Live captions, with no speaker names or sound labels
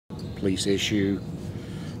police issue,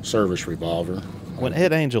 service revolver. When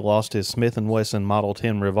Ed Angel lost his Smith & Wesson Model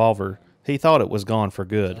 10 revolver, he thought it was gone for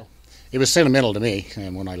good. It was sentimental to me,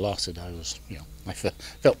 and when I lost it, I was, I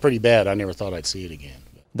felt pretty bad. I never thought I'd see it again.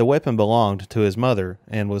 The weapon belonged to his mother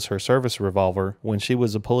and was her service revolver when she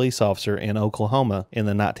was a police officer in Oklahoma in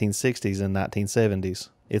the 1960s and 1970s.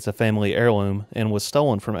 It's a family heirloom and was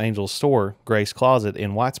stolen from Angel's store, Grace Closet,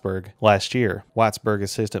 in Whitesburg last year. Whitesburg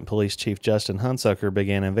Assistant Police Chief Justin Hunsucker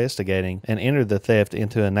began investigating and entered the theft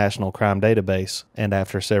into a national crime database, and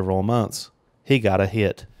after several months, he got a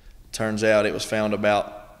hit. Turns out it was found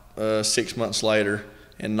about 6 months later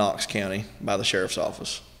in Knox County by the sheriff's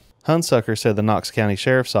office. Hunsucker said the Knox County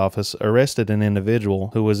Sheriff's Office arrested an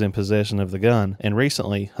individual who was in possession of the gun, and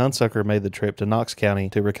recently Hunsucker made the trip to Knox County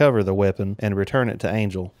to recover the weapon and return it to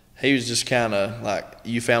Angel. He was just kind of like,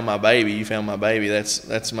 "You found my baby. You found my baby. That's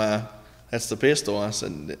the pistol." I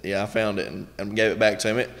said, "Yeah, I found it," and gave it back to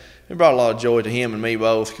him. It brought a lot of joy to him and me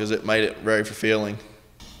both because it made it very fulfilling.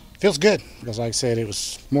 Feels good because, like I said, it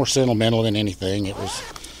was more sentimental than anything. It was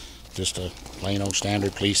just a plain old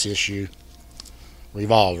standard police issue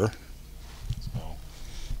revolver.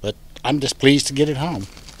 But I'm just pleased to get it home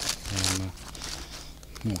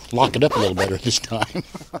and lock it up a little better this time.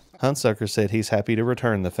 Hunsucker said he's happy to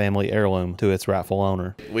return the family heirloom to its rightful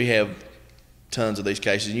owner. We have tons of these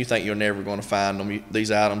cases, and you think you're never going to find them. These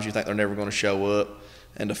items, you think they're never going to show up,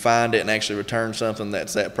 and to find it and actually return something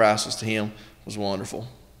that's that priceless to him was wonderful.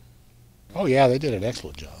 Oh yeah, they did an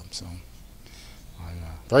excellent job, so I'm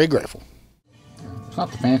very grateful. It's not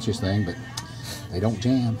the fanciest thing, but they don't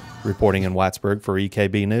jam. Reporting in Whitesburg for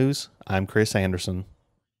EKB News, I'm Chris Anderson.